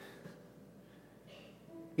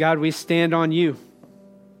God, we stand on you,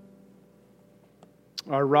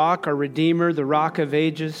 our rock, our redeemer, the rock of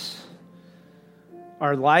ages,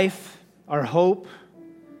 our life, our hope.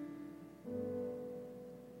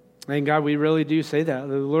 And God, we really do say that.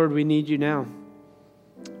 Lord, we need you now.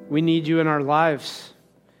 We need you in our lives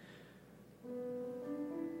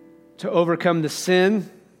to overcome the sin,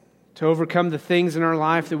 to overcome the things in our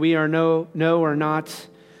life that we are know are not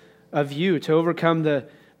of you, to overcome the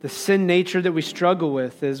sin nature that we struggle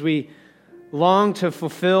with as we long to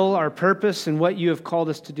fulfill our purpose and what you have called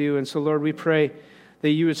us to do. And so, Lord, we pray that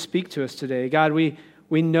you would speak to us today. God, we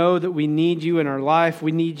know that we need you in our life.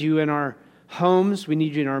 We need you in our homes. We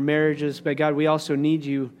need you in our marriages. But God, we also need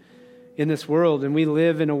you in this world. And we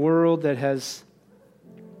live in a world that has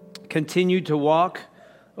continued to walk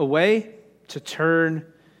away, to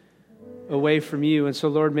turn away from you. And so,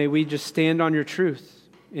 Lord, may we just stand on your truth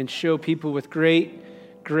and show people with great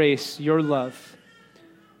grace your love.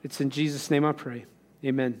 It's in Jesus' name I pray.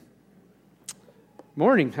 Amen.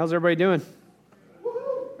 Morning. How's everybody doing?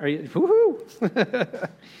 Are you? Woohoo!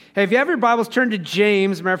 Hey, if you have your Bibles, turn to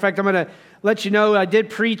James. Matter of fact, I'm going to let you know I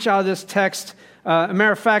did preach out of this text.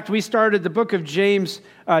 Matter of fact, we started the book of James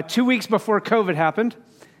 2 weeks before COVID happened.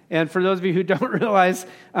 And for those of you who don't realize,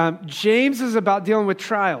 James is about dealing with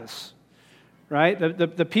trials, right?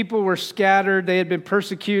 The people were scattered. They had been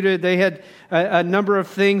persecuted. They had a number of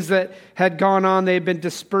things that had gone on. They had been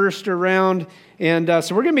dispersed around. And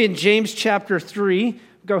so we're going to be in James chapter 3.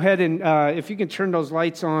 Go ahead and, if you can turn those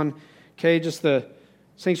lights on, okay, just the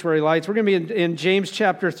sanctuary lights. We're going to be in James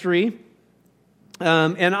chapter 3.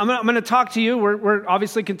 And I'm going to talk to you. We're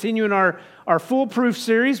obviously continuing our foolproof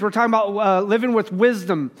series. We're talking about living with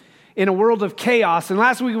wisdom in a world of chaos. And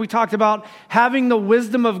last week we talked about having the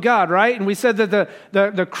wisdom of God, right? And we said that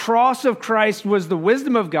the cross of Christ was the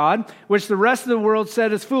wisdom of God, which the rest of the world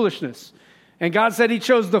said is foolishness. And God said he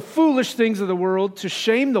chose the foolish things of the world to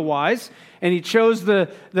shame the wise, and he chose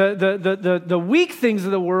the weak things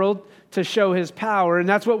of the world to show his power. And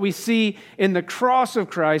that's what we see in the cross of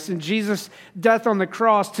Christ, in Jesus' death on the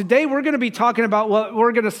cross. Today we're going to be talking about what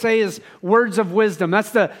we're going to say is words of wisdom.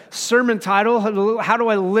 That's the sermon title. How do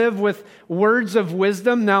I live with words of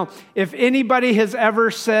wisdom? Now, if anybody has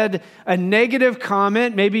ever said a negative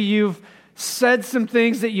comment, maybe you've said some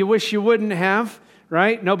things that you wish you wouldn't have,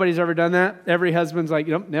 right? Nobody's ever done that. Every husband's like,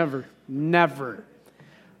 nope, never.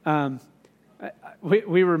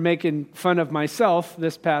 We were making fun of myself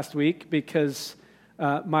this past week because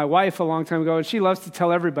my wife a long time ago, and she loves to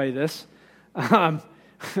tell everybody this. I'm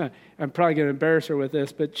probably going to embarrass her with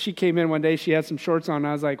this, but she came in one day, she had some shorts on, and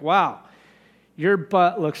I was like, wow, your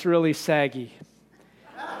butt looks really saggy.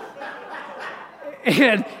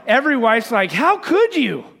 And every wife's like, how could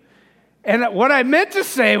you? And what I meant to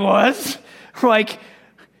say was, like,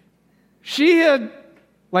 she had,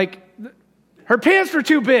 like, her pants were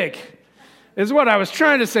too big. Is what I was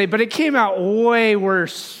trying to say, but it came out way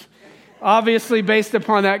worse, obviously based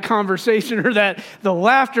upon that conversation or the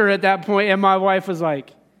laughter at that point. And my wife was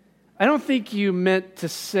like, I don't think you meant to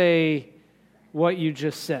say what you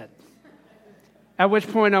just said. At which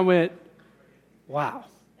point I went, wow.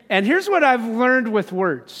 And here's what I've learned with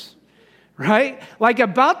words, right? Like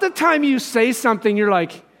about the time you say something, you're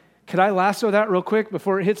like, could I lasso that real quick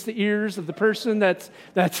before it hits the ears of the person that's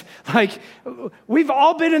like, we've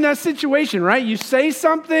all been in that situation, right? You say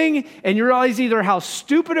something and you realize either how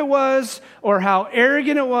stupid it was or how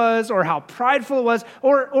arrogant it was or how prideful it was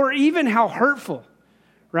or even how hurtful,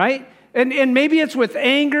 right? And maybe it's with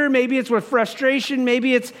anger, maybe it's with frustration,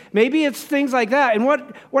 maybe it's things like that. And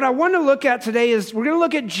what I want to look at today is we're going to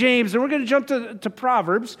look at James, and we're going to jump to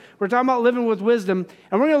Proverbs. We're talking about living with wisdom,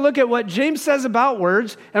 and we're going to look at what James says about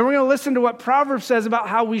words, and we're going to listen to what Proverbs says about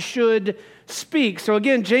how we should speak. So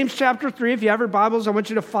again, James chapter 3, if you have your Bibles, I want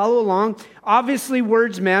you to follow along. Obviously,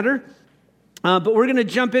 words matter. But we're going to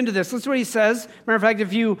jump into this. Listen to what he says. Matter of fact,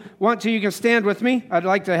 if you want to, you can stand with me. I'd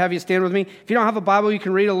like to have you stand with me. If you don't have a Bible, you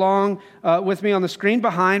can read along with me on the screen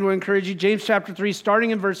behind. We'll encourage you. James chapter 3,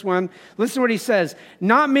 starting in verse 1. Listen to what he says.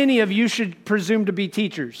 Not many of you should presume to be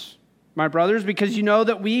teachers, my brothers, because you know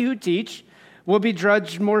that we who teach will be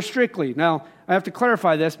judged more strictly. Now, I have to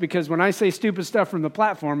clarify this because when I say stupid stuff from the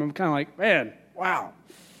platform, I'm kind of like, man, wow,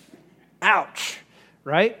 ouch,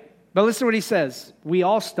 right? But listen to what he says. We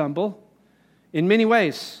all stumble in many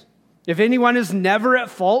ways. If anyone is never at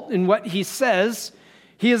fault in what he says,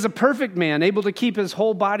 he is a perfect man, able to keep his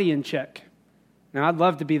whole body in check. Now, I'd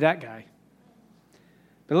love to be that guy.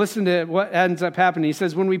 But listen to what ends up happening. He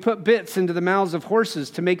says, when we put bits into the mouths of horses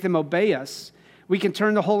to make them obey us, we can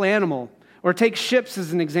turn the whole animal. Or take ships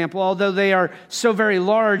as an example. Although they are so very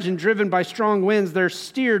large and driven by strong winds, they're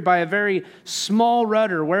steered by a very small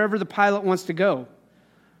rudder wherever the pilot wants to go.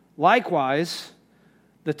 Likewise,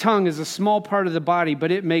 the tongue is a small part of the body,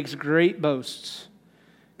 but it makes great boasts.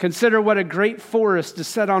 Consider what a great forest is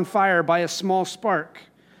set on fire by a small spark.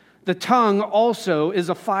 The tongue also is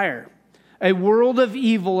a fire, a world of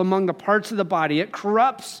evil among the parts of the body. It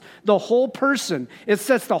corrupts the whole person. It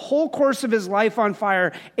sets the whole course of his life on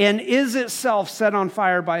fire and is itself set on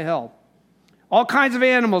fire by hell. All kinds of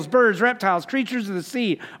animals, birds, reptiles, creatures of the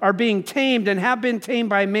sea are being tamed and have been tamed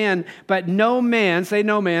by man, but no man, say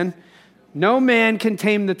no man can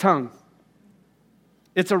tame the tongue.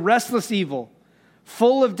 It's a restless evil,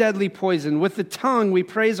 full of deadly poison. With the tongue we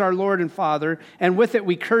praise our Lord and Father, and with it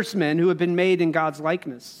we curse men who have been made in God's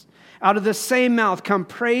likeness. Out of the same mouth come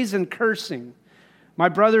praise and cursing. My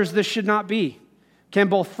brothers, this should not be. Can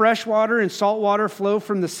both fresh water and salt water flow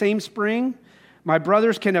from the same spring? My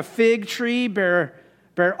brothers, can a fig tree bear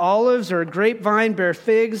olives or a grapevine bear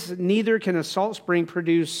figs? Neither can a salt spring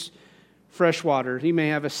produce fresh water. You may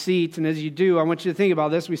have a seat, and as you do, I want you to think about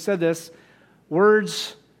this. We said this.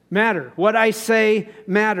 Words matter. What I say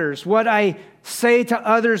matters. What I say to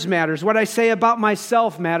others matters. What I say about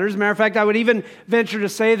myself matters. Matter of fact, I would even venture to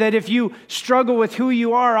say that if you struggle with who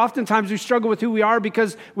you are, oftentimes we struggle with who we are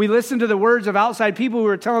because we listen to the words of outside people who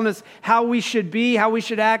are telling us how we should be, how we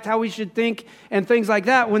should act, how we should think, and things like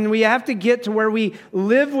that. When we have to get to where we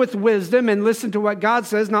live with wisdom and listen to what God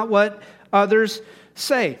says, not what others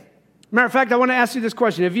say. Matter of fact, I want to ask you this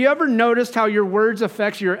question. Have you ever noticed how your words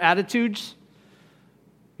affect your attitudes,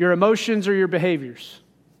 your emotions, or your behaviors?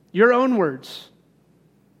 Your own words,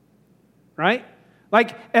 right?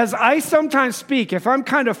 Like, as I sometimes speak, if I'm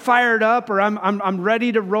kind of fired up or I'm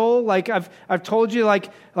ready to roll, like I've told you, like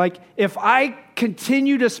if I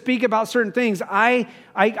continue to speak about certain things, I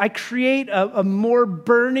create a more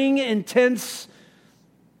burning, intense,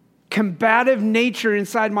 combative nature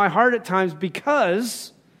inside my heart at times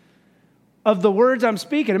because of the words I'm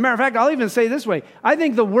speaking. As a matter of fact, I'll even say this way. I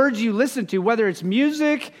think the words you listen to, whether it's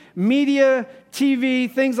music, media,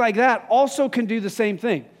 TV, things like that, also can do the same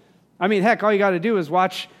thing. I mean, heck, all you got to do is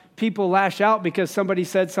watch people lash out because somebody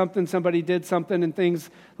said something, somebody did something, and things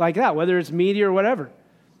like that, whether it's media or whatever.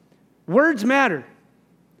 Words matter.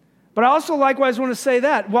 But I also likewise want to say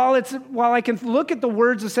that while I can look at the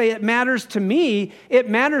words and say it matters to me, it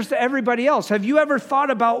matters to everybody else. Have you ever thought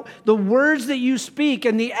about the words that you speak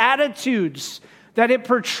and the attitudes that it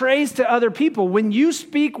portrays to other people? When you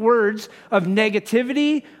speak words of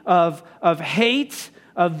negativity, of hate,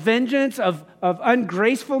 of vengeance, of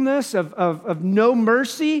ungracefulness, of no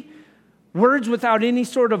mercy, words without any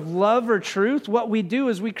sort of love or truth, what we do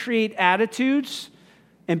is we create attitudes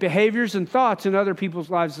and behaviors and thoughts in other people's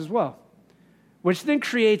lives as well, which then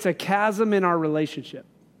creates a chasm in our relationship.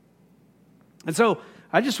 And so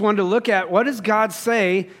I just wanted to look at, what does God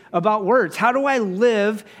say about words? How do I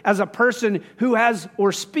live as a person who has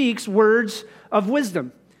or speaks words of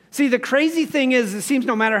wisdom? See, the crazy thing is, it seems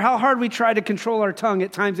no matter how hard we try to control our tongue,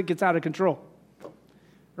 at times it gets out of control.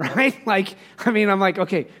 Right? I'm like,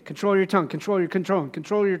 okay, control your tongue, control your tongue,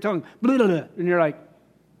 blah, blah, blah. And you're like,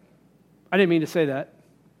 I didn't mean to say that.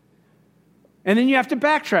 And then you have to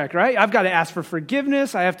backtrack, right? I've got to ask for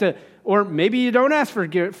forgiveness. Or maybe you don't ask for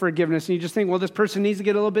forgiveness and you just think, well, this person needs to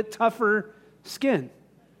get a little bit tougher skin.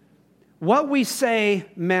 What we say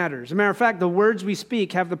matters. As a matter of fact, the words we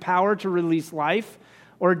speak have the power to release life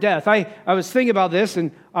or death. I was thinking about this,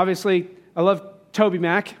 and obviously I love Toby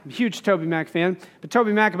Mac. I'm a huge Toby Mac fan. But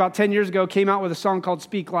Toby Mac about 10 years ago came out with a song called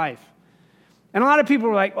Speak Life. And a lot of people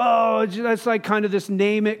were like, oh, that's like kind of this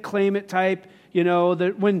name it, claim it type,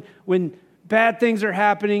 that when bad things are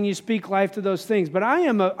happening, you speak life to those things. But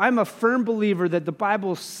I'm a firm believer that the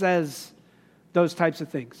Bible says those types of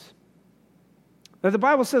things. That the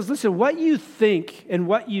Bible says, listen, what you think and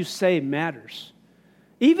what you say matters.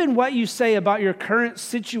 Even what you say about your current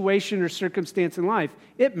situation or circumstance in life,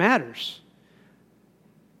 it matters.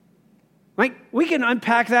 Like, we can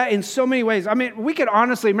unpack that in so many ways. I mean, we could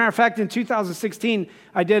honestly, matter of fact, in 2016,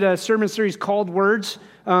 I did a sermon series called Words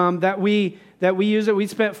that we use it. We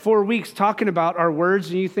spent 4 weeks talking about our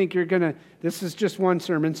words, and you think this is just one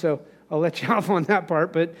sermon, so I'll let you off on that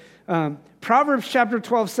part. But Proverbs chapter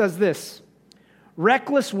 12 says this: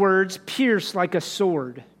 reckless words pierce like a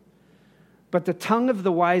sword, but the tongue of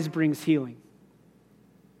the wise brings healing.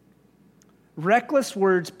 Reckless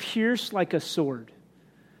words pierce like a sword.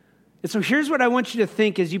 And so here's what I want you to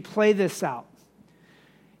think as you play this out.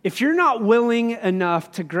 If you're not willing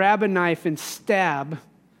enough to grab a knife and stab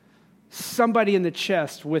somebody in the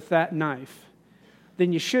chest with that knife,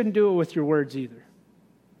 then you shouldn't do it with your words either.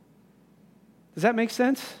 Does that make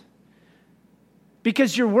sense?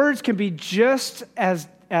 Because your words can be just as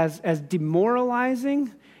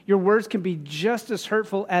demoralizing. Your words can be just as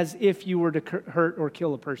hurtful as if you were to hurt or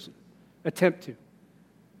kill a person. Attempt to.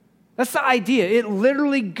 That's the idea. It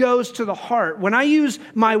literally goes to the heart. When I use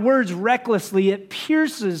my words recklessly, it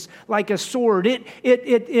pierces like a sword.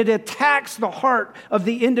 It attacks the heart of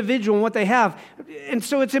the individual and what they have. And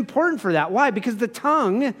so it's important for that. Why? Because the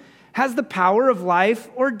tongue has the power of life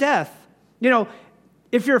or death. You know,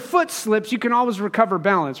 if your foot slips, you can always recover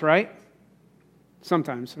balance, right?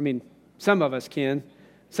 Sometimes. I mean, some of us can.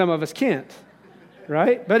 Some of us can't,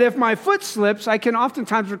 right? But if my foot slips, I can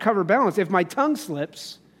oftentimes recover balance. If my tongue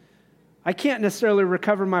slips, I can't necessarily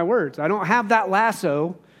recover my words. I don't have that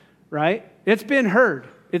lasso, right? It's been heard.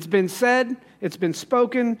 It's been said. It's been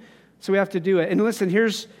spoken. So we have to do it. And listen,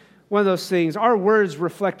 here's one of those things. Our words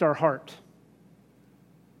reflect our heart.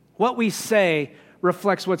 What we say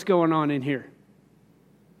reflects what's going on in here.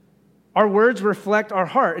 Our words reflect our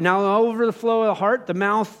heart. Now, over the flow of the heart, the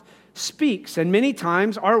mouth speaks. And many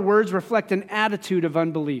times, our words reflect an attitude of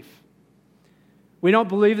unbelief. We don't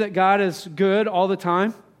believe that God is good all the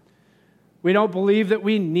time. We don't believe that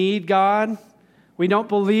we need God. We don't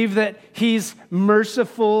believe that He's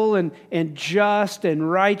merciful and just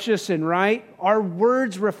and righteous and right. Our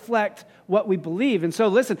words reflect what we believe. And so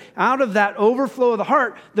listen, out of that overflow of the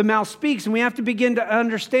heart, the mouth speaks, and we have to begin to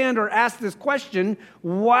understand or ask this question,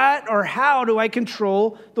 what or how do I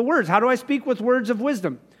control the words? How do I speak with words of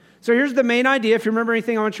wisdom? So here's the main idea. If you remember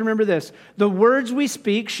anything, I want you to remember this. The words we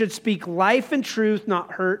speak should speak life and truth,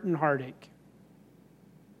 not hurt and heartache.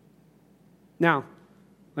 Now,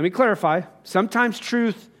 let me clarify. Sometimes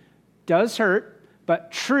truth does hurt,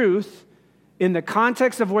 but truth, in the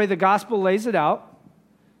context of the way the gospel lays it out,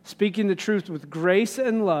 speaking the truth with grace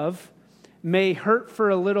and love, may hurt for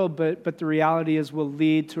a little bit, but the reality is will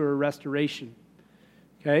lead to a restoration.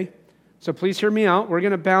 Okay? So please hear me out. We're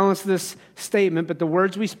going to balance this statement, but the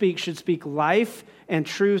words we speak should speak life and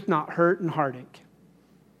truth, not hurt and heartache.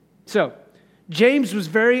 So, James was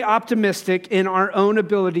very optimistic in our own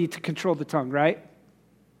ability to control the tongue, right?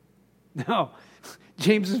 No,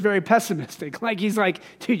 James is very pessimistic. Like, he's like,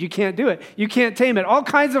 dude, you can't do it. You can't tame it. All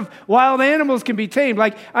kinds of wild animals can be tamed.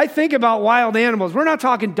 Like, I think about wild animals. We're not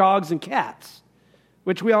talking dogs and cats,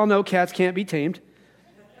 which we all know cats can't be tamed.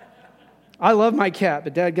 I love my cat,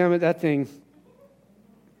 but dadgummit, that thing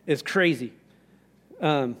is crazy.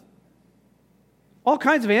 All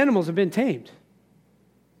kinds of animals have been tamed.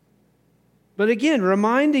 But again,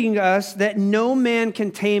 reminding us that no man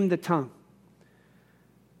can tame the tongue.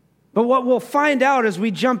 But what we'll find out as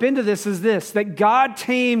we jump into this is this, that God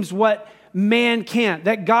tames what man can't,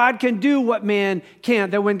 that God can do what man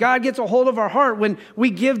can't, that when God gets a hold of our heart, when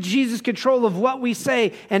we give Jesus control of what we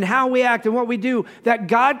say and how we act and what we do, that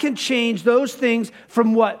God can change those things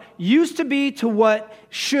from what used to be to what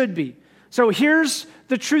should be. So here's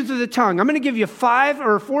the truth of the tongue. I'm going to give you 5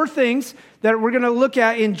 or 4 things that we're going to look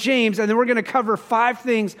at in James, and then we're going to cover 5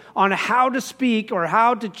 things on how to speak or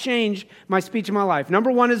how to change my speech in my life.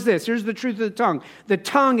 Number 1 is this. Here's the truth of the tongue. The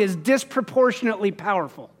tongue is disproportionately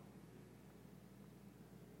powerful.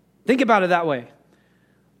 Think about it that way.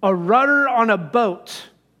 A rudder on a boat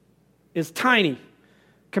is tiny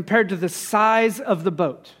compared to the size of the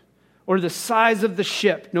boat or the size of the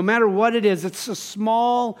ship. No matter what it is, it's a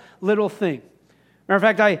small little thing. Matter of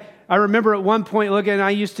fact, I remember at one point looking,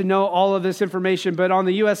 I used to know all of this information, but on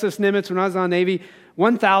the USS Nimitz when I was on Navy,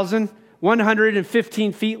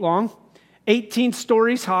 1,115 feet long, 18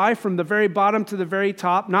 stories high from the very bottom to the very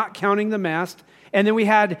top, not counting the mast. And then we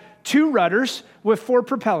had 2 rudders with 4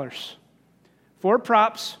 propellers, 4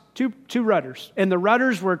 props, two rudders. And the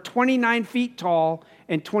rudders were 29 feet tall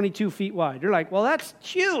and 22 feet wide. You're like, well, that's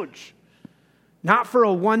huge. Not for a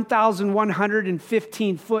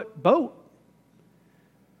 1,115-foot boat.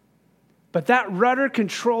 But that rudder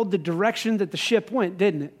controlled the direction that the ship went,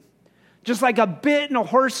 didn't it? Just like a bit in a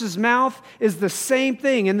horse's mouth is the same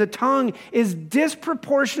thing, and the tongue is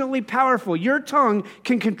disproportionately powerful. Your tongue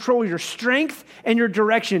can control your strength and your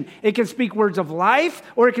direction. It can speak words of life,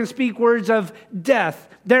 or it can speak words of death.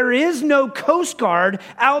 There is no Coast Guard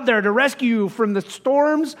out there to rescue you from the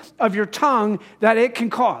storms of your tongue that it can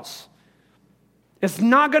cause. It's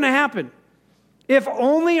not going to happen. If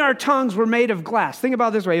only our tongues were made of glass. Think about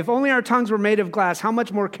it this way. If only our tongues were made of glass, how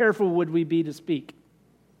much more careful would we be to speak?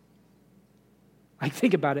 I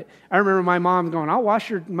think about it. I remember my mom going, I'll wash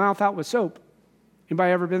your mouth out with soap.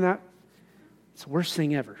 Anybody ever been that? It's the worst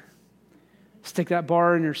thing ever. Stick that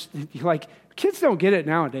bar in your, like, kids don't get it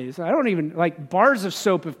nowadays. I don't even, like, bars of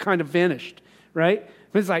soap have kind of vanished, right?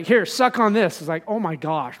 But it's like, here, suck on this. It's like, oh my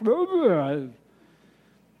gosh.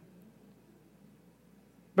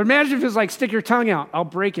 But imagine if it's like, stick your tongue out, I'll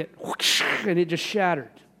break it. And it just shattered.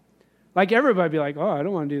 Like everybody would be like, oh, I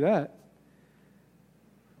don't want to do that.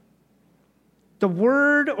 The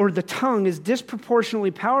word or the tongue is disproportionately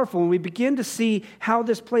powerful, and we begin to see how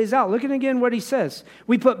this plays out. Look at again what he says.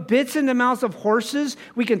 We put bits in the mouths of horses,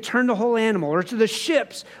 we can turn the whole animal. Or to the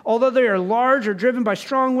ships, although they are large or driven by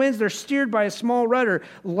strong winds, they're steered by a small rudder.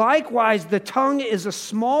 Likewise, the tongue is a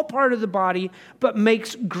small part of the body, but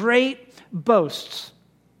makes great boasts.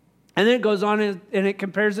 And then it goes on and it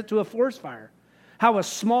compares it to a forest fire. How a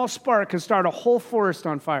small spark can start a whole forest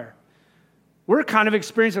on fire. We're kind of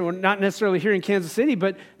experiencing, we're not necessarily here in Kansas City,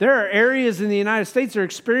 but there are areas in the United States that are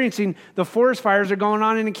experiencing the forest fires that are going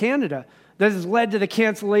on in Canada. That has led to the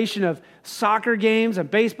cancellation of soccer games and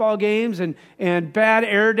baseball games and bad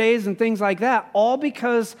air days and things like that, all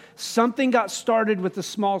because something got started with a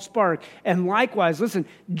small spark. And likewise, listen,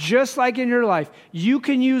 just like in your life, you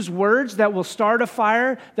can use words that will start a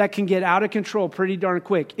fire that can get out of control pretty darn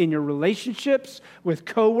quick in your relationships, with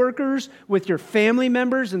coworkers, with your family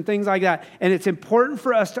members, and things like that. And it's important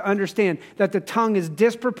for us to understand that the tongue is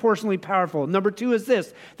disproportionately powerful. Number two is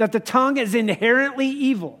this, that the tongue is inherently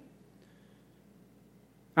evil.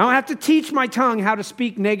 I don't have to teach my tongue how to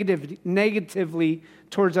speak negatively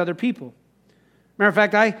towards other people. Matter of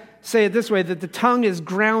fact, I say it this way, that the tongue is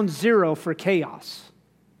ground zero for chaos.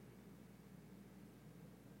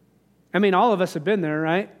 I mean, all of us have been there,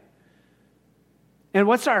 right? And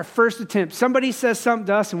what's our first attempt? Somebody says something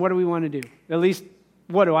to us, and what do we want to do? At least,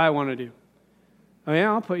 what do I want to do? Oh yeah,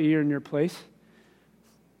 I'll put you in your place.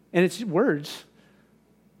 And it's words.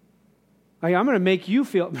 Like, I'm going to make you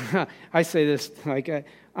feel, I say this, like,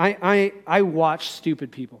 I watch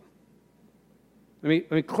stupid people.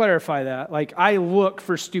 Let me clarify that. Like, I look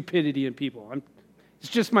for stupidity in people. It's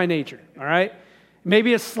just my nature, all right?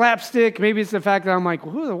 Maybe it's slapstick. Maybe it's the fact that I'm like,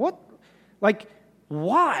 what? Like,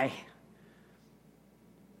 why?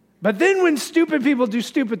 But then when stupid people do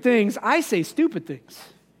stupid things, I say stupid things.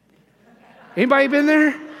 Anybody been there?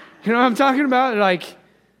 You know what I'm talking about? Like,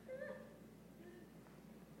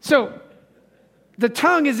 so the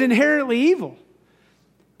tongue is inherently evil.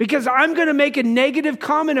 Because I'm going to make a negative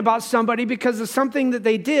comment about somebody because of something that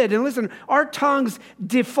they did. And listen, our tongue's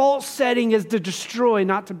default setting is to destroy,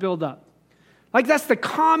 not to build up. Like, that's the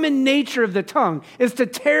common nature of the tongue, is to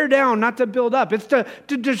tear down, not to build up. It's to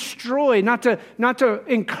destroy, not to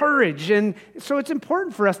encourage. And so it's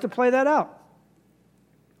important for us to play that out.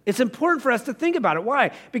 It's important for us to think about it.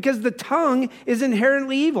 Why? Because the tongue is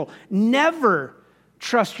inherently evil. Never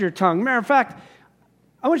trust your tongue. Matter of fact,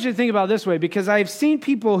 I want you to think about it this way, because I've seen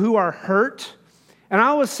people who are hurt, and I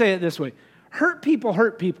always say it this way, hurt people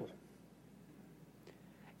hurt people.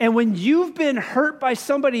 And when you've been hurt by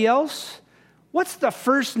somebody else, what's the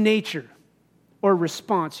first nature or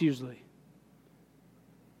response usually?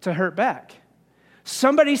 To hurt back.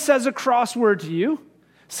 Somebody says a cross word to you,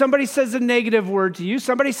 somebody says a negative word to you,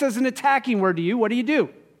 somebody says an attacking word to you, what do?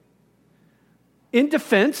 In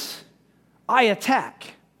defense, I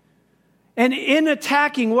attack. And in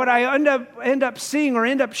attacking, what I end up seeing or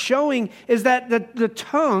end up showing is that the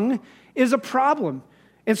tongue is a problem.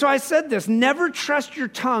 And so I said this, never trust your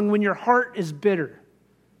tongue when your heart is bitter.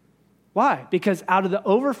 Why? Because out of the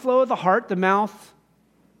overflow of the heart, the mouth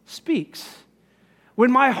speaks. When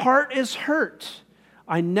my heart is hurt,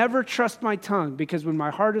 I never trust my tongue, because when my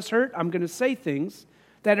heart is hurt, I'm going to say things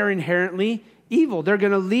that are inherently evil. They're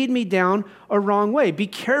going to lead me down a wrong way. Be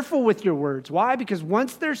careful with your words. Why? Because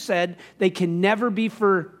once they're said, they can never be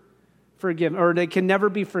forgiven, or they can never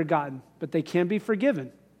be forgotten, but they can be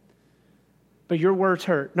forgiven. But your words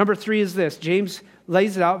hurt. Number 3 is this. James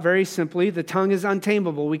lays it out very simply. The tongue is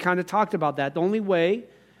untamable. We kind of talked about that. The only way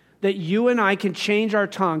that you and I can change our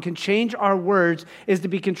tongue, can change our words, is to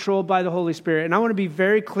be controlled by the Holy Spirit. And I want to be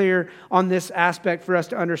very clear on this aspect for us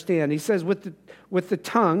to understand. He says with the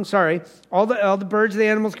tongue, all the birds, the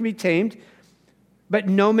animals can be tamed, but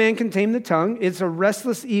no man can tame the tongue. It's a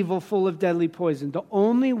restless evil full of deadly poison. The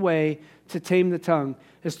only way to tame the tongue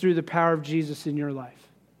is through the power of Jesus in your life.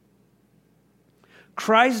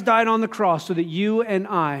 Christ died on the cross so that you and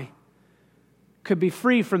I could be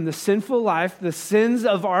free from the sinful life, the sins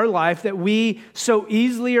of our life that we so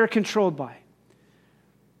easily are controlled by.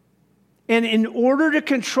 And in order to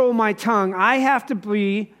control my tongue, I have to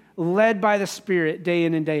be led by the Spirit day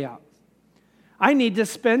in and day out. I need to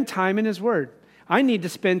spend time in His Word. I need to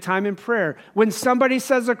spend time in prayer. When somebody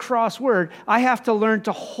says a cross word, I have to learn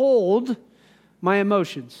to hold my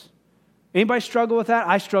emotions. Anybody struggle with that?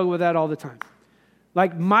 I struggle with that all the time.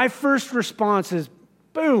 Like, my first response is,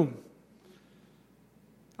 boom.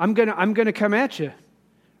 I'm gonna come at you,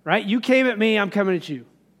 right? You came at me, I'm coming at you.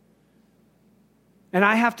 And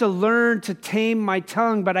I have to learn to tame my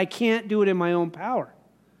tongue, but I can't do it in my own power.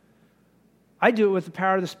 I do it with the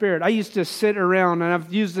power of the Spirit. I used to sit around, and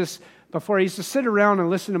I've used this before. I used to sit around and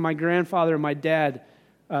listen to my grandfather and my dad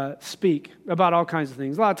speak about all kinds of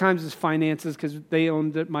things. A lot of times it's finances because they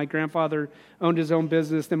owned it. My grandfather owned his own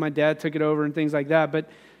business, then my dad took it over and things like that. But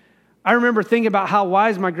I remember thinking about how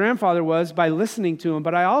wise my grandfather was by listening to him.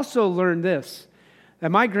 But I also learned this, that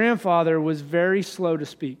my grandfather was very slow to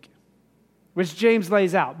speak, which James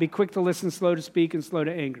lays out. Be quick to listen, slow to speak, and slow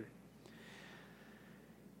to anger.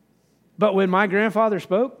 But when my grandfather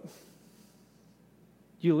spoke,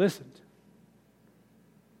 you listened.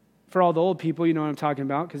 For all the old people, you know what I'm talking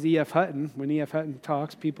about, because when E.F. Hutton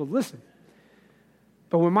talks, people listen.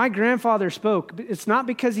 But when my grandfather spoke, it's not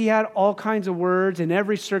because he had all kinds of words in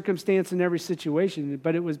every circumstance and every situation,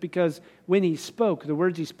 but it was because when he spoke, the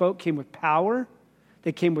words he spoke came with power,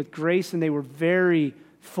 they came with grace, and they were very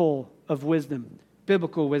full of wisdom,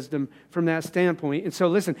 biblical wisdom from that standpoint. And so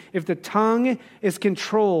listen, if the tongue is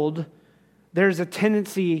controlled, there's a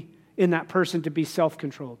tendency in that person to be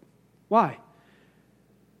self-controlled. Why?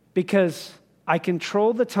 Because I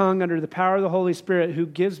control the tongue under the power of the Holy Spirit who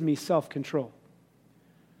gives me self-control.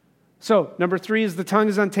 So, number 3 is the tongue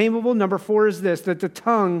is untamable. Number 4 is this, that the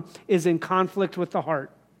tongue is in conflict with the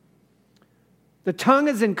heart. The tongue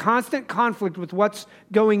is in constant conflict with what's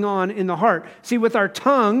going on in the heart. See, with our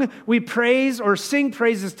tongue, we praise or sing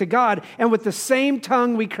praises to God, and with the same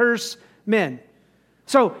tongue, we curse men.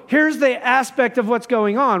 So here's the aspect of what's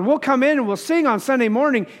going on. We'll come in and we'll sing on Sunday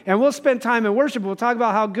morning and we'll spend time in worship. We'll talk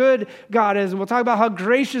about how good God is and we'll talk about how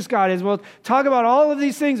gracious God is. We'll talk about all of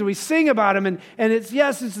these things and we sing about them and it's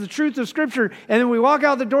the truth of Scripture. And then we walk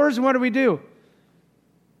out the doors and what do?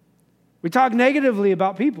 We talk negatively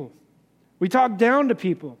about people. We talk down to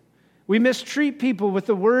people. We mistreat people with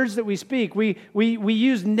the words that we speak. We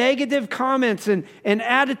use negative comments and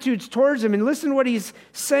attitudes towards them. And listen to what he's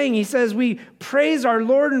saying. He says, we praise our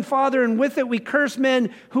Lord and Father, and with it we curse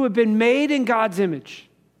men who have been made in God's image.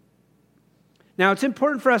 Now, it's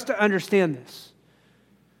important for us to understand this,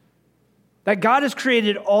 that God has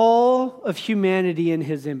created all of humanity in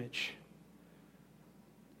his image.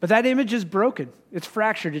 But that image is broken. It's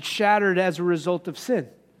fractured. It's shattered as a result of sin.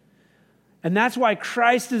 And that's why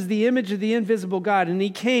Christ is the image of the invisible God. And he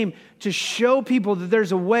came to show people that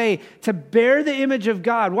there's a way to bear the image of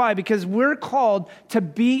God. Why? Because we're called to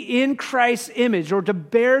be in Christ's image or to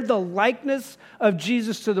bear the likeness of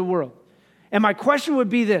Jesus to the world. And my question would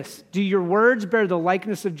be this: do your words bear the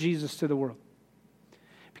likeness of Jesus to the world?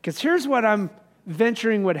 Because here's what I'm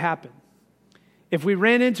venturing would happen. If we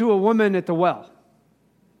ran into a woman at the well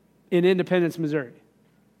in Independence, Missouri,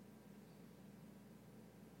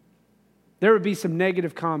 there would be some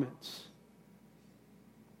negative comments.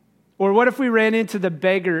 Or what if we ran into the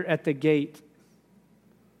beggar at the gate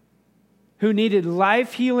who needed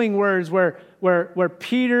life-healing words where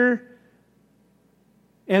Peter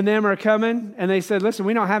and them are coming and they said, listen,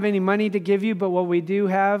 we don't have any money to give you, but what we do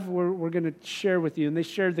have, we're going to share with you. And they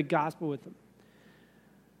shared the gospel with them.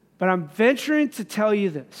 But I'm venturing to tell you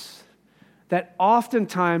this, that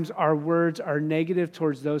oftentimes our words are negative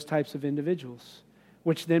towards those types of individuals.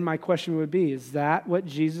 Which then my question would be, is that what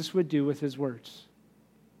Jesus would do with his words?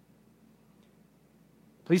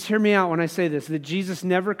 Please hear me out when I say this, that Jesus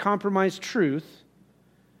never compromised truth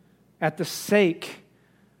at the sake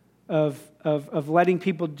of letting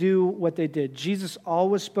people do what they did. Jesus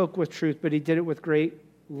always spoke with truth, but he did it with great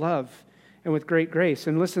love and with great grace.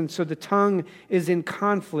 And listen, so the tongue is in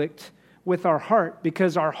conflict with our heart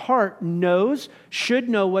because our heart should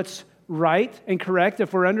know what's right and correct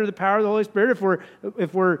if we're under the power of the Holy Spirit,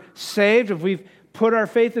 if we're saved, if we've put our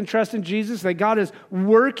faith and trust in Jesus, that God is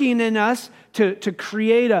working in us to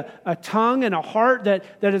create a tongue and a heart that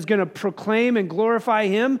is going to proclaim and glorify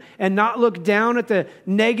him and not look down at the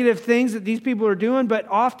negative things that these people are doing. But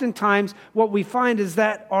oftentimes what we find is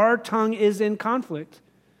that our tongue is in conflict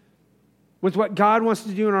with what God wants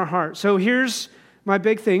to do in our heart. So here's my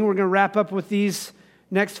big thing. We're going to wrap up with these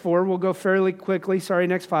next 4. We'll go fairly quickly.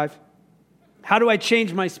 Next 5. How do I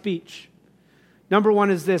change my speech? Number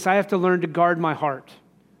 1 is this: I have to learn to guard my heart.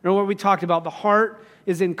 Remember what we talked about? The heart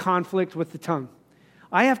is in conflict with the tongue.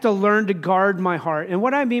 I have to learn to guard my heart. And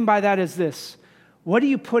what I mean by that is this: what do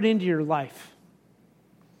you put into your life?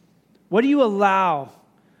 What do you allow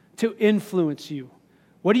to influence you?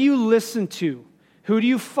 What do you listen to? Who do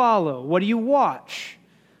you follow? What do you watch?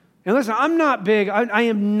 And listen, I'm not big. I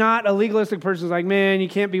am not a legalistic person who's like, man, you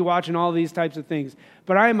can't be watching all these types of things.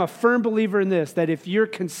 But I am a firm believer in this, that if you're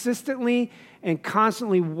consistently and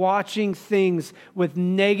constantly watching things with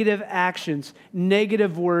negative actions,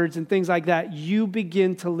 negative words, and things like that, you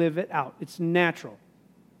begin to live it out. It's natural.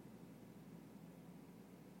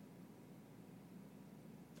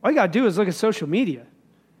 All you got to do is look at social media.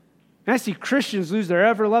 And I see Christians lose their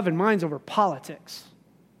ever-loving minds over politics.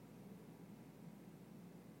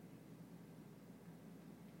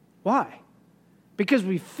 Why? Because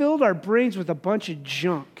we filled our brains with a bunch of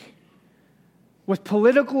junk, with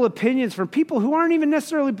political opinions from people who aren't even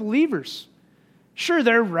necessarily believers. Sure,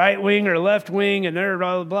 they're right-wing or left-wing, and they're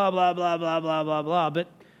blah, blah, blah, blah, blah, blah, blah, blah. But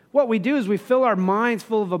what we do is we fill our minds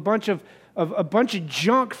full of a bunch of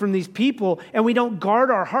junk from these people, and we don't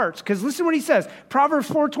guard our hearts. Because listen what he says, Proverbs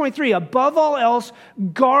 4:23, above all else,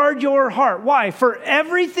 guard your heart. Why? For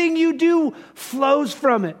everything you do flows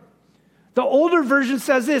from it. The older version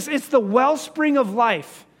says this, it's the wellspring of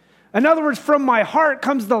life. In other words, from my heart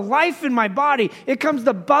comes the life in my body. It comes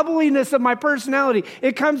the bubbliness of my personality.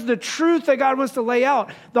 It comes the truth that God wants to lay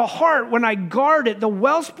out. The heart, when I guard it, the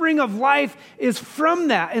wellspring of life is from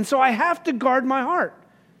that. And so I have to guard my heart.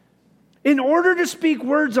 In order to speak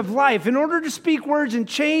words of life, in order to speak words and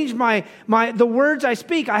change the words I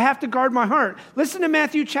speak, I have to guard my heart. Listen to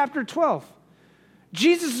Matthew chapter 12.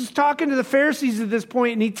 Jesus is talking to the Pharisees at this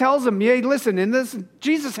point, and he tells them, hey, listen,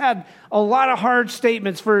 Jesus had a lot of hard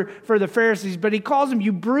statements for the Pharisees, but he calls them,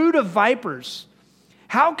 you brood of vipers.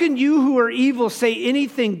 How can you who are evil say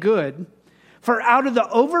anything good? For out of the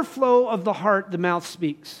overflow of the heart, the mouth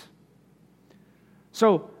speaks.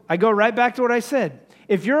 So I go right back to what I said.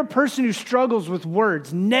 If you're a person who struggles with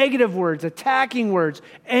words, negative words, attacking words,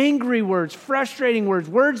 angry words, frustrating words,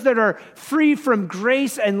 words that are free from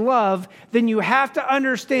grace and love, then you have to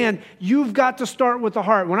understand you've got to start with the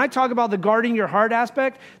heart. When I talk about the guarding your heart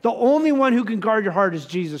aspect, the only one who can guard your heart is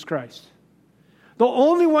Jesus Christ. The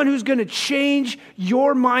only one who's going to change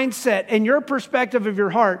your mindset and your perspective of your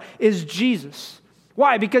heart is Jesus.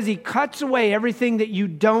 Why? Because he cuts away everything that you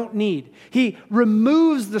don't need. He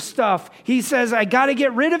removes the stuff. He says, I got to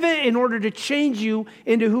get rid of it in order to change you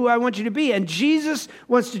into who I want you to be. And Jesus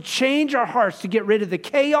wants to change our hearts to get rid of the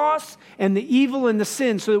chaos and the evil and the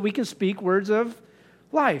sin so that we can speak words of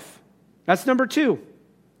life. That's number 2.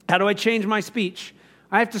 How do I change my speech?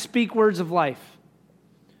 I have to speak words of life.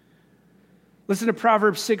 Listen to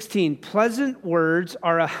Proverbs 16. Pleasant words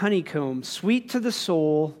are a honeycomb, sweet to the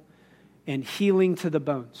soul, and healing to the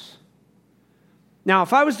bones. Now,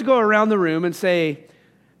 if I was to go around the room and say,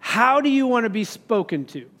 how do you want to be spoken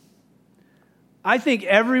to? I think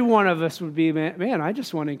every one of us would be, man, I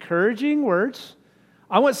just want encouraging words.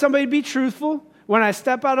 I want somebody to be truthful. When I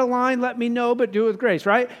step out of line, let me know, but do it with grace,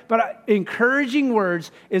 right? But encouraging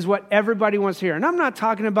words is what everybody wants to hear. And I'm not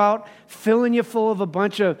talking about filling you full of a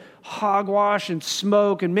bunch of hogwash and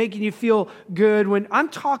smoke and making you feel good. When I'm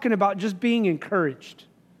talking about just being encouraged.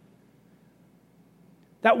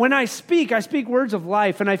 That when I speak words of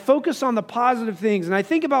life, and I focus on the positive things, and I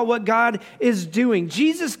think about what God is doing.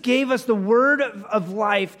 Jesus gave us the word of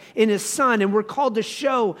life in his Son, and we're called to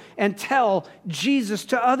show and tell Jesus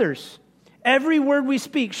to others. Every word we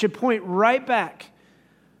speak should point right back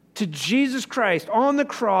to Jesus Christ on the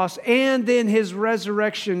cross and then his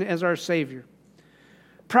resurrection as our Savior.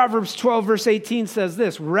 Proverbs 12, verse 18 says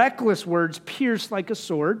this, reckless words pierce like a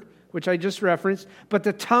sword, which I just referenced, but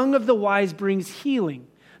the tongue of the wise brings healing.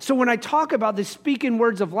 So when I talk about the speaking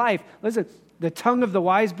words of life, listen, the tongue of the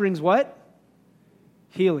wise brings what?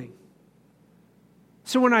 Healing.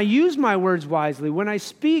 So when I use my words wisely, when I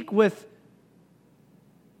speak with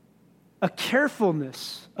a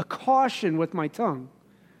carefulness, a caution with my tongue,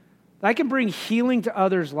 I can bring healing to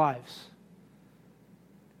others' lives.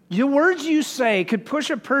 The words you say could push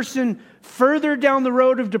a person further down the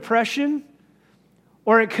road of depression,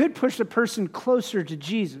 or it could push a person closer to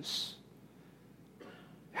Jesus.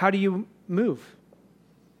 How do you move?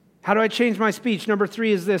 How do I change my speech? Number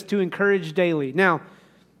 3 is this, to encourage daily. Now,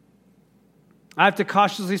 I have to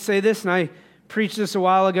cautiously say this, and I preached this a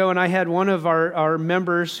while ago, and I had one of our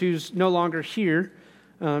members who's no longer here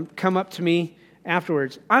come up to me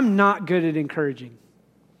afterwards. I'm not good at encouraging.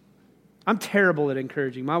 I'm terrible at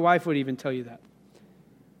encouraging. My wife would even tell you that.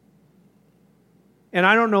 And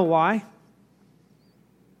I don't know why.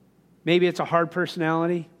 Maybe it's a hard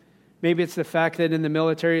personality. Maybe it's the fact that in the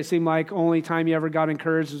military, it seemed like only time you ever got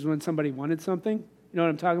encouraged was when somebody wanted something. You know what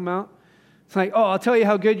I'm talking about? It's like, oh, I'll tell you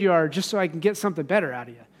how good you are just so I can get something better out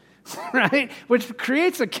of you. right? Which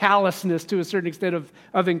creates a callousness to a certain extent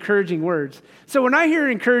of encouraging words. So when I hear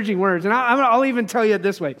encouraging words, and I'll even tell you it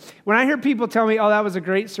this way. When I hear people tell me, oh, that was a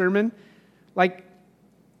great sermon, like,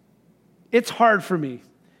 it's hard for me.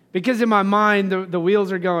 Because in my mind, the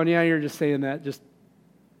wheels are going, yeah, you're just saying that.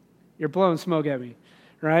 You're blowing smoke at me,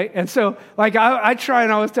 right? And so, like, I try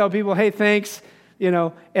and always tell people, hey, thanks,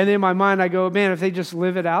 and in my mind I go, man, if they just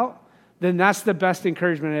live it out, then that's the best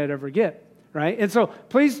encouragement I'd ever get, right? And so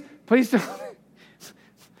please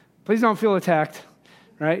don't feel attacked,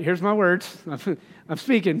 right? Here's my words. I'm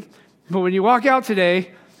speaking. But when you walk out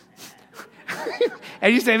today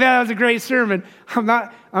and you say, man, that was a great sermon, I'm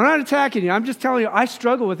not attacking you. I'm just telling you, I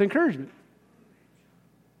struggle with encouragement.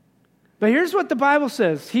 But here's what the Bible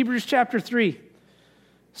says, Hebrews chapter 3.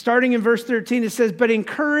 Starting in verse 13, it says, but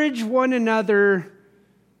encourage one another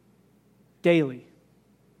daily.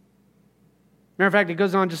 Matter of fact, it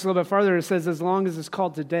goes on just a little bit farther. It says, as long as it's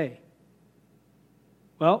called today.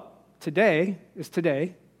 Well, today is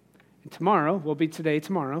today, and tomorrow will be today,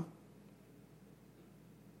 tomorrow.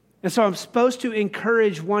 And so I'm supposed to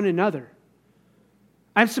encourage one another.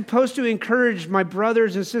 I'm supposed to encourage my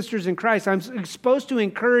brothers and sisters in Christ. I'm supposed to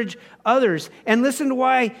encourage others. And listen to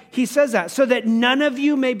why he says that. So that none of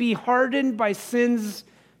you may be hardened by sin's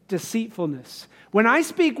deceitfulness. When I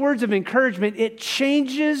speak words of encouragement, it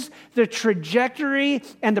changes the trajectory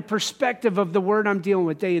and the perspective of the word I'm dealing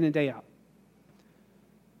with day in and day out.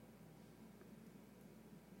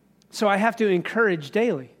 So I have to encourage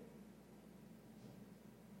daily.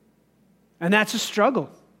 And that's a struggle.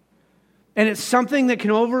 And it's something that can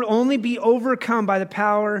only be overcome by the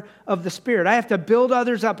power of the Spirit. I have to build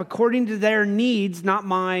others up according to their needs, not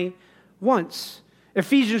my wants.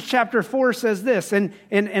 Ephesians chapter 4 says this, and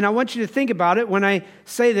I want you to think about it when I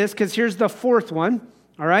say this, because here's the fourth one,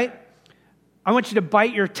 all right? I want you to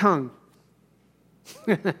bite your tongue.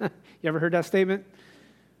 You ever heard that statement?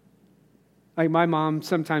 Like my mom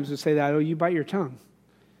sometimes would say that, oh, you bite your tongue.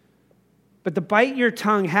 But the bite your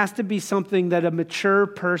tongue has to be something that a mature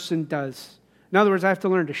person does. In other words, I have to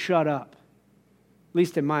learn to shut up, at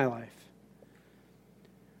least in my life.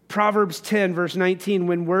 Proverbs 10, verse 19,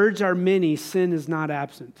 when words are many, sin is not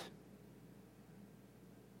absent.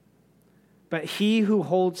 But he who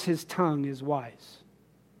holds his tongue is wise.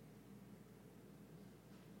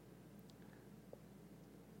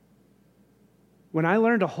 When I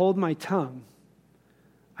learn to hold my tongue,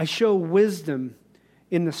 I show wisdom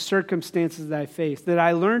in the circumstances that I face, that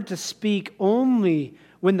I learn to speak only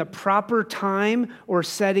when the proper time or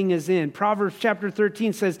setting is in. Proverbs chapter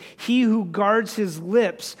 13 says, he who guards his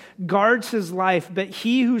lips guards his life, but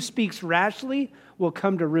he who speaks rashly will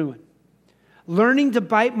come to ruin. Learning to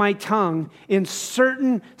bite my tongue in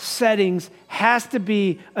certain settings has to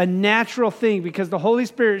be a natural thing because the Holy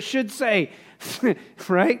Spirit should say,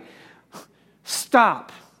 right?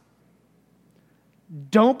 Stop.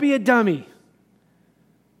 Don't be a dummy.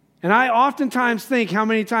 And I oftentimes think how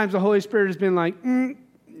many times the Holy Spirit has been like,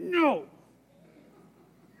 no.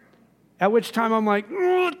 At which time I'm like,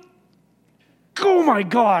 oh my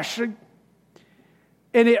gosh. And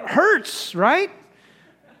it hurts, right?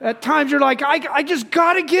 At times you're like, I just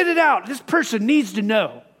got to get it out. This person needs to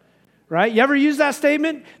know, right? You ever use that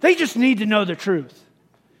statement? They just need to know the truth.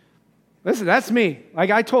 Listen, that's me.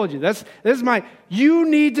 Like I told you, this is you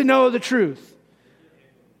need to know the truth.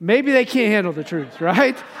 Maybe they can't handle the truth,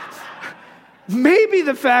 right? Maybe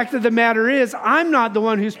the fact of the matter is I'm not the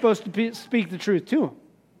one who's supposed to speak the truth to them.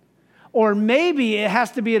 Or maybe it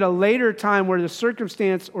has to be at a later time where the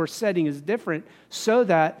circumstance or setting is different so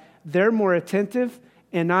that they're more attentive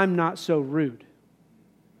and I'm not so rude.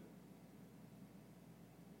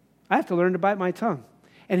 I have to learn to bite my tongue.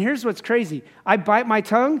 And here's what's crazy. I bite my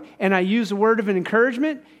tongue and I use a word of an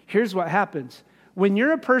encouragement. Here's what happens. When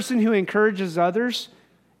you're a person who encourages others,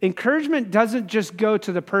 encouragement doesn't just go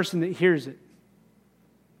to the person that hears it.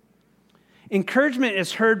 Encouragement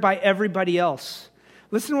is heard by everybody else.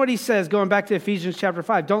 Listen to what he says, going back to Ephesians chapter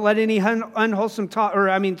 5. Don't let any unwholesome talk,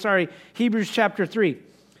 Hebrews chapter 3. It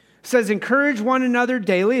says, encourage one another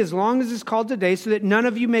daily as long as it's called today so that none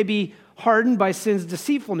of you may be hardened by sin's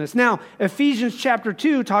deceitfulness. Now, Ephesians chapter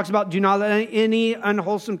 2 talks about do not let any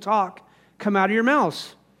unwholesome talk come out of your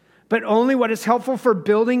mouths, but only what is helpful for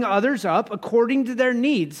building others up according to their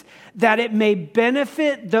needs, that it may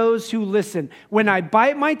benefit those who listen. When I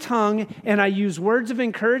bite my tongue and I use words of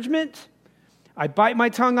encouragement, I bite my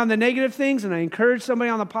tongue on the negative things and I encourage somebody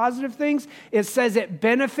on the positive things, it says it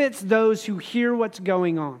benefits those who hear what's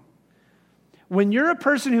going on. When you're a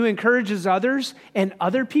person who encourages others and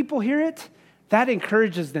other people hear it, that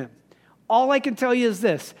encourages them. All I can tell you is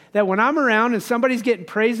this, that when I'm around and somebody's getting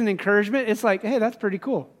praise and encouragement, it's like, hey, that's pretty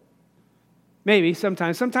cool. Maybe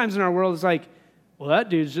sometimes. Sometimes in our world it's like, well, that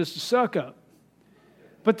dude's just a suck up.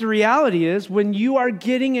 But the reality is when you are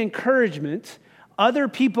getting encouragement, other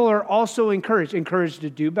people are also encouraged to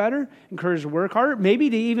do better, encouraged to work harder, maybe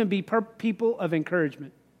to even be people of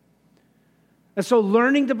encouragement. And so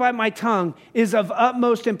learning to bite my tongue is of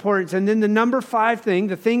utmost importance. And then the number 5 thing,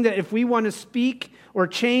 the thing that if we want to speak or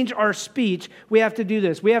change our speech, we have to do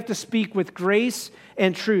this. We have to speak with grace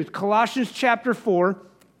and truth. Colossians chapter 4,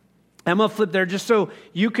 I'm going to flip there just so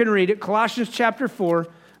you can read it. Colossians chapter 4,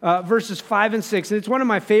 verses 5 and 6. And it's one of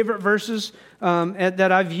my favorite verses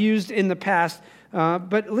that I've used in the past.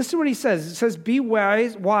 But listen to what he says. It says, be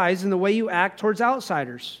wise in the way you act towards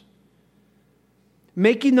outsiders,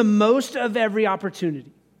 making the most of every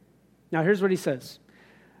opportunity. Now, here's what he says.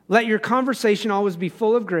 Let your conversation always be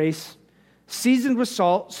full of grace, seasoned with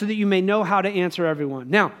salt, so that you may know how to answer everyone.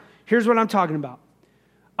 Now, here's what I'm talking about.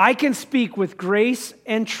 I can speak with grace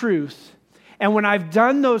and truth, and when I've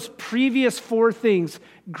done those previous 4 things,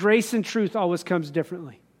 grace and truth always comes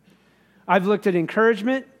differently. I've looked at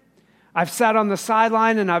encouragement, I've sat on the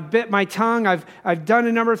sideline and I've bit my tongue. I've done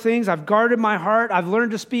a number of things. I've guarded my heart. I've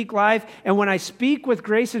learned to speak life. And when I speak with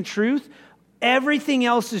grace and truth, everything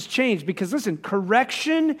else is changed. Because listen,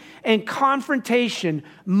 correction and confrontation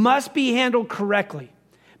must be handled correctly.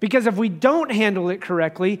 Because if we don't handle it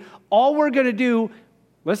correctly, all we're going to do,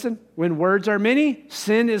 listen, when words are many,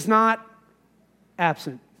 sin is not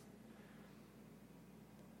absent.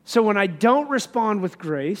 So when I don't respond with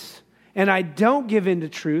grace, and I don't give in to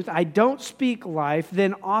truth, I don't speak life,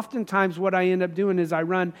 then oftentimes what I end up doing is I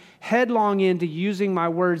run headlong into using my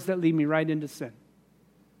words that lead me right into sin.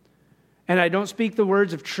 And I don't speak the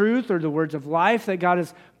words of truth or the words of life that God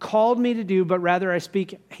has called me to do, but rather I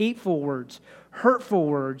speak hateful words, hurtful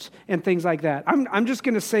words, and things like that. I'm just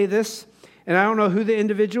going to say this, and I don't know who the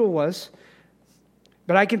individual was,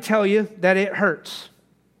 but I can tell you that it hurts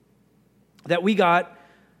that we got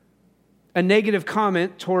a negative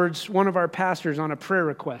comment towards one of our pastors on a prayer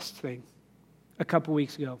request thing a couple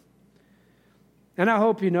weeks ago. And I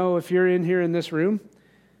hope you know, if you're in here in this room,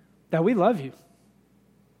 that we love you.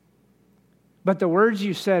 But the words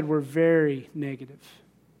you said were very negative.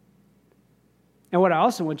 And what I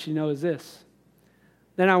also want you to know is this.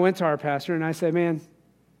 Then I went to our pastor and I said, man,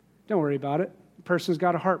 don't worry about it. The person's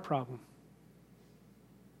got a heart problem.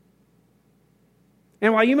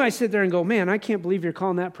 And while you might sit there and go, man, I can't believe you're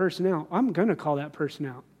calling that person out, I'm going to call that person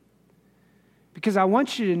out. Because I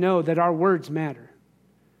want you to know that our words matter.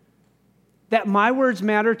 That my words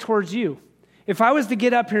matter towards you. If I was to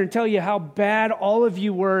get up here and tell you how bad all of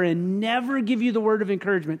you were and never give you the word of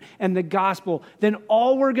encouragement and the gospel, then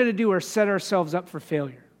all we're going to do is set ourselves up for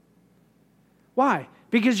failure. Why?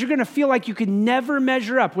 Because you're going to feel like you can never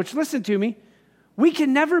measure up, which, listen to me, we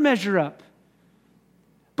can never measure up.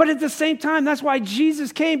 But at the same time, that's why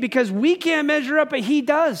Jesus came, because we can't measure up, but he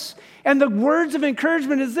does. And the words of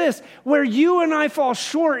encouragement is this: where you and I fall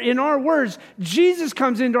short in our words, Jesus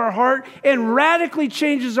comes into our heart and radically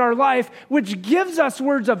changes our life, which gives us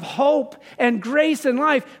words of hope and grace and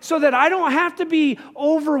life, so that I don't have to be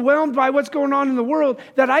overwhelmed by what's going on in the world,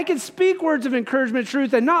 that I can speak words of encouragement,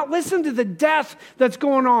 truth, and not listen to the death that's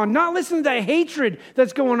going on, not listen to the hatred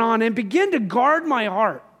that's going on, and begin to guard my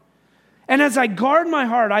heart. And as I guard my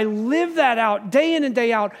heart, I live that out day in and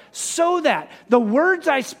day out, so that the words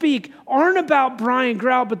I speak aren't about Brian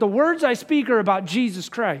Grout, but the words I speak are about Jesus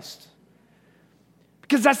Christ.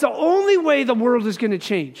 Because that's the only way the world is going to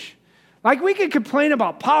change. Like, we can complain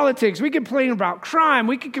about politics, we can complain about crime,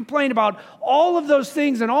 we can complain about all of those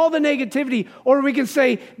things and all the negativity, or we can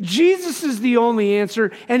say Jesus is the only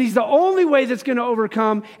answer and he's the only way that's going to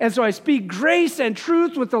overcome. And so I speak grace and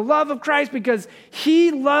truth with the love of Christ, because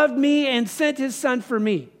he loved me and sent his son for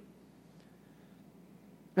me.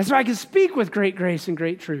 And so I can speak with great grace and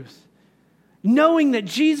great truth, knowing that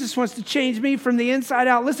Jesus wants to change me from the inside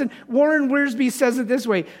out. Listen, Warren Wiersbe says it this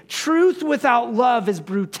way: truth without love is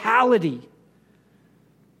brutality,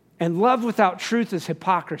 and love without truth is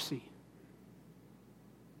hypocrisy.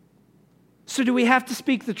 So do we have to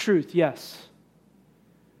speak the truth? Yes.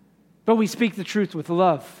 But we speak the truth with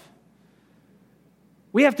love.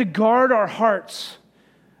 We have to guard our hearts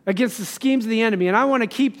against the schemes of the enemy. And I want to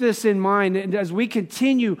keep this in mind as we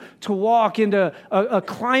continue to walk into a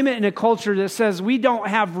climate and a culture that says we don't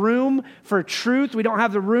have room for truth. We don't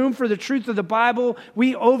have the room for the truth of the Bible.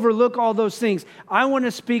 We overlook all those things. I want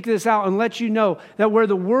to speak this out and let you know that where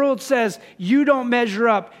the world says you don't measure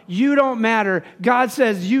up, you don't matter, God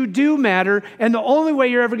says you do matter, and the only way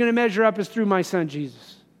you're ever going to measure up is through my son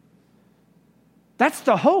Jesus. That's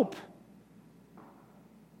the hope.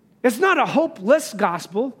 It's not a hopeless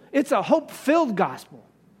gospel. It's a hope-filled gospel.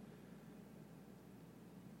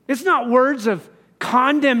 It's not words of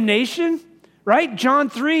condemnation, right? John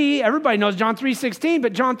 3, everybody knows John 3:16,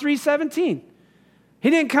 but John 3:17. He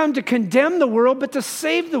didn't come to condemn the world, but to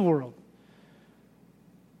save the world.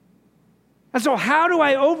 And so how do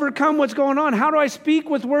I overcome what's going on? How do I speak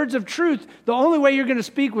with words of truth? The only way you're going to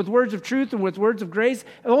speak with words of truth and with words of grace,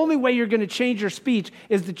 the only way you're going to change your speech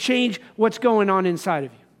is to change what's going on inside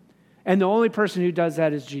of you. And the only person who does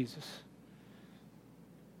that is Jesus.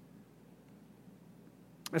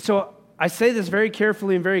 And so I say this very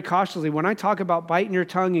carefully and very cautiously when I talk about biting your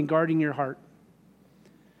tongue and guarding your heart.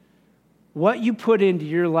 What you put into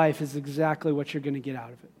your life is exactly what you're going to get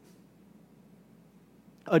out of it.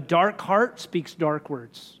 A dark heart speaks dark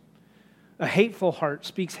words. A hateful heart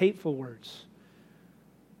speaks hateful words.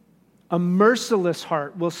 A merciless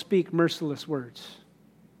heart will speak merciless words.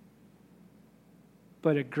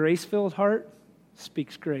 But a grace-filled heart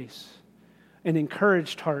speaks grace. An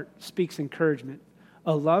encouraged heart speaks encouragement.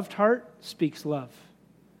 A loved heart speaks love.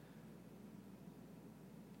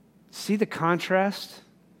 See the contrast?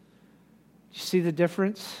 You see the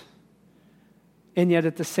difference? And yet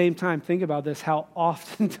at the same time, think about this, how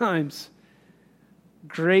oftentimes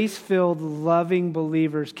grace-filled, loving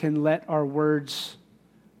believers can let our words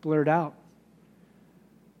blurt out.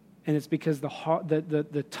 And it's because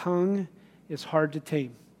the tongue is hard to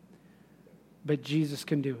tame. But Jesus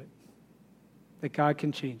can do it. That God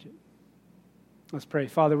can change it. Let's pray.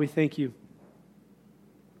 Father, we thank you.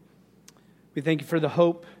 We thank you for the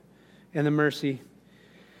hope and the mercy.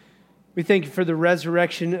 We thank you for the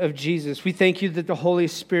resurrection of Jesus. We thank you that the Holy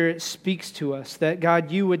Spirit speaks to us, that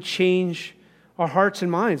God, you would change our hearts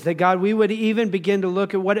and minds, that God, we would even begin to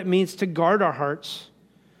look at what it means to guard our hearts.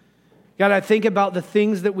 God, I think about the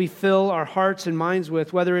things that we fill our hearts and minds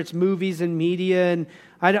with, whether it's movies and media, and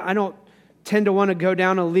I don't tend to want to go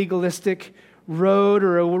down a legalistic road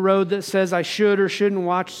or a road that says I should or shouldn't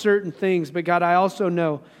watch certain things, but God, I also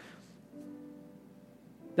know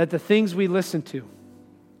that the things we listen to,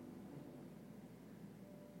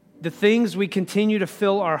 the things we continue to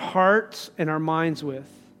fill our hearts and our minds with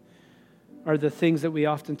are the things that we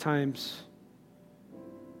oftentimes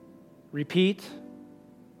repeat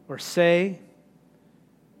or say,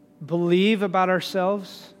 believe about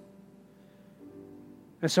ourselves.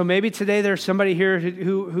 And so maybe today there's somebody here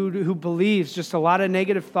who believes just a lot of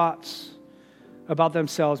negative thoughts about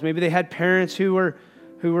themselves. Maybe they had parents who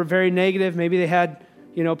were very negative. Maybe they had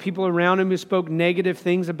people around them who spoke negative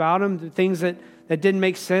things about them, things that didn't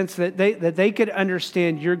make sense, that they could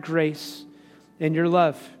understand your grace and your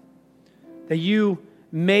love, that you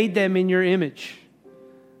made them in your image,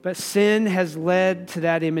 but sin has led to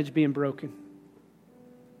that image being broken.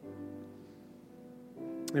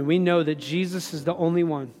 And we know that Jesus is the only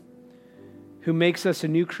one who makes us a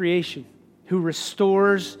new creation, who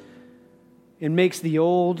restores and makes the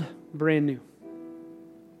old brand new.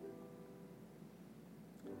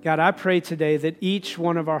 God, I pray today that each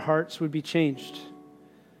one of our hearts would be changed.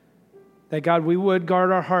 That, God, we would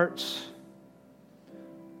guard our hearts.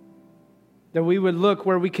 That we would look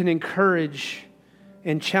where we can encourage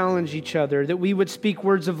and challenge each other. That we would speak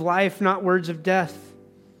words of life, not words of death.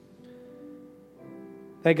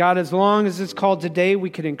 That, God, as long as it's called today,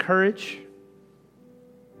 we could encourage.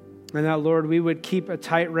 And that, Lord, we would keep a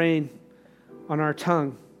tight rein on our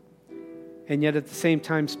tongue. And yet at the same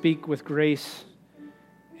time speak with grace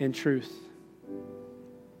and truth.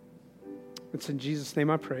 It's in Jesus'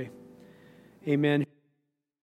 name I pray. Amen.